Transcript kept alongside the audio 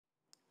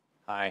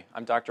Hi,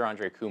 I'm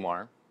Dr.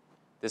 Kumar.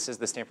 This is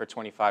the Stanford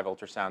 25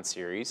 Ultrasound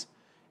series.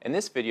 In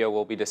this video,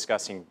 we'll be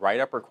discussing right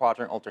upper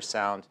quadrant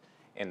ultrasound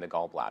in the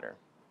gallbladder.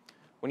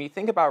 When you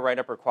think about right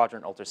upper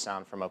quadrant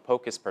ultrasound from a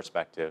POCUS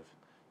perspective,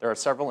 there are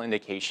several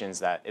indications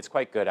that it's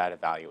quite good at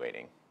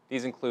evaluating.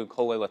 These include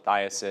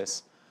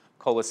cholelithiasis,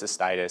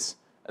 cholecystitis,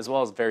 as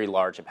well as very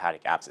large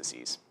hepatic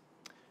abscesses.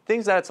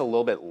 Things that it's a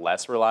little bit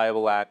less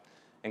reliable at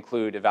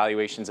include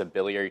evaluations of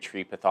biliary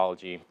tree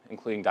pathology,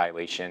 including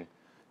dilation,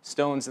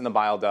 stones in the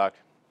bile duct,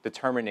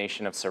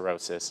 determination of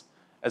cirrhosis,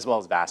 as well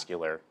as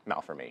vascular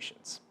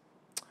malformations.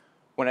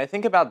 When I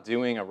think about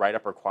doing a right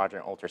upper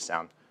quadrant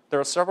ultrasound, there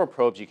are several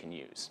probes you can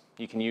use.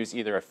 You can use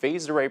either a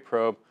phased array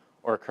probe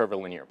or a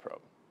curvilinear probe.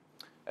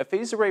 A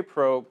phased array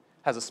probe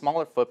has a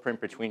smaller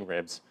footprint between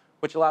ribs,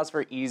 which allows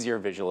for easier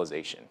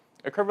visualization.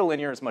 A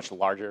curvilinear is much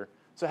larger,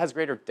 so it has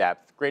greater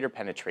depth, greater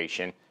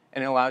penetration,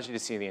 and it allows you to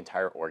see the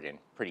entire organ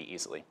pretty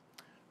easily.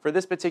 For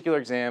this particular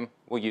exam,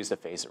 we'll use the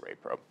phased array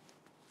probe.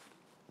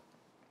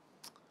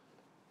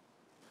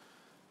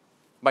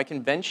 By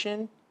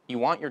convention, you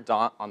want your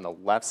dot on the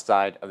left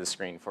side of the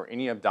screen for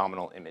any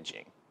abdominal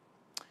imaging.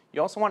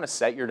 You also want to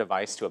set your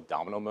device to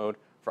abdominal mode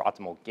for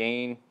optimal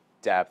gain,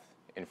 depth,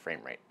 and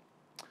frame rate.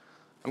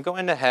 I'm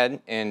going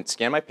ahead and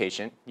scan my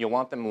patient. You'll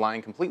want them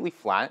lying completely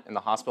flat in the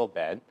hospital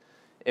bed.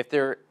 If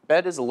their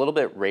bed is a little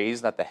bit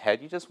raised at the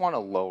head, you just want to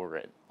lower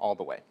it all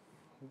the way.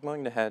 I'm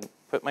going ahead and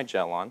put my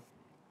gel on.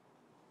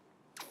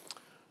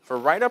 For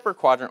right upper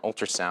quadrant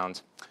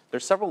ultrasound,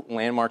 there's several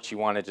landmarks you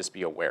want to just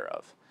be aware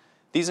of.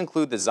 These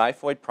include the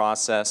xiphoid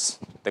process,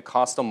 the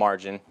costal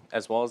margin,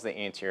 as well as the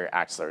anterior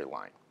axillary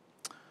line.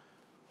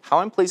 How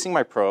I'm placing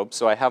my probe,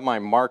 so I have my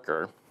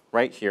marker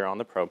right here on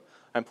the probe.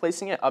 I'm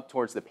placing it up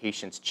towards the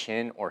patient's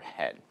chin or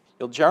head.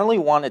 You'll generally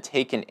want to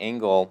take an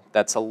angle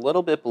that's a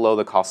little bit below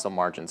the costal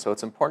margin, so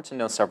it's important to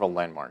know several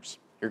landmarks.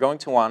 You're going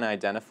to want to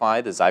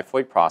identify the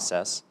xiphoid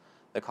process,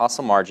 the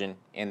costal margin,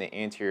 and the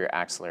anterior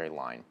axillary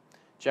line.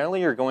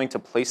 Generally, you're going to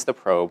place the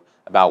probe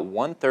about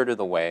 1/3 of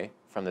the way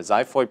from the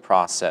xiphoid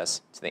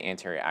process to the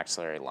anterior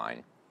axillary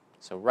line,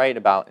 so right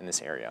about in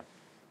this area.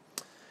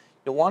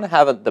 You'll want to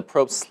have the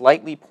probe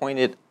slightly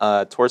pointed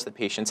towards the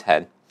patient's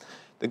head.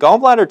 The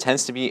gallbladder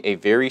tends to be a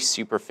very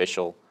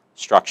superficial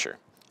structure,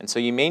 and so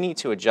you may need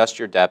to adjust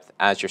your depth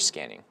as you're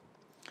scanning.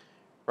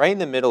 Right in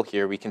the middle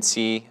here, we can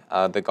see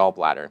the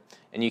gallbladder,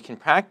 and you can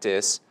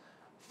practice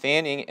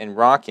fanning and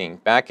rocking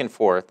back and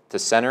forth to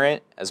center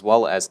it as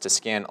well as to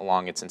scan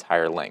along its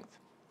entire length.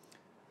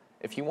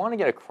 If you want to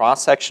get a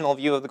cross-sectional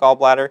view of the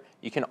gallbladder,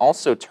 you can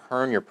also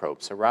turn your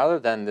probe. So rather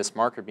than this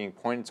marker being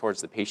pointed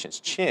towards the patient's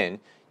chin,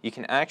 you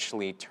can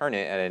actually turn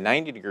it at a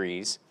 90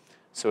 degrees,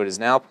 so it is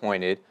now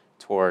pointed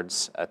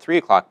towards a 3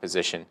 o'clock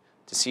position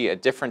to see a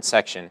different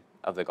section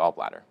of the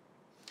gallbladder.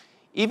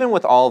 Even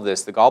with all of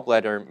this, the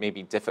gallbladder may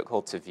be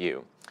difficult to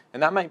view,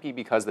 and that might be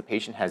because the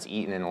patient has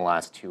eaten in the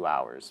last 2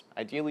 hours.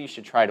 Ideally, you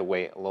should try to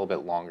wait a little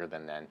bit longer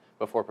than then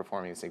before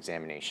performing this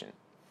examination.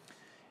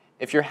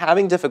 If you're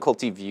having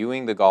difficulty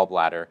viewing the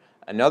gallbladder,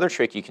 another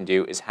trick you can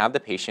do is have the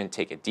patient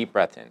take a deep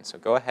breath in. So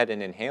go ahead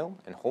and inhale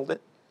and hold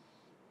it.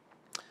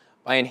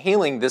 By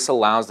inhaling, this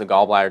allows the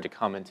gallbladder to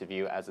come into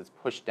view as it's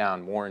pushed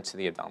down more into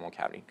the abdominal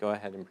cavity. Go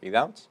ahead and breathe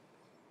out.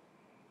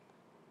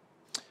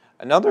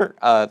 Another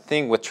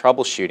thing with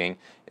troubleshooting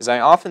is I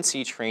often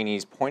see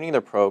trainees pointing their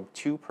probe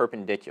too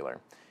perpendicular.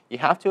 You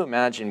have to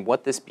imagine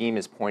what this beam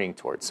is pointing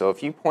towards. So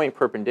if you point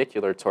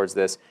perpendicular towards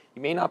this,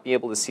 you may not be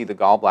able to see the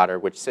gallbladder,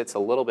 which sits a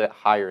little bit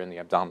higher in the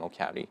abdominal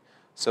cavity.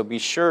 So be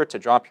sure to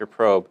drop your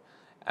probe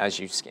as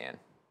you scan.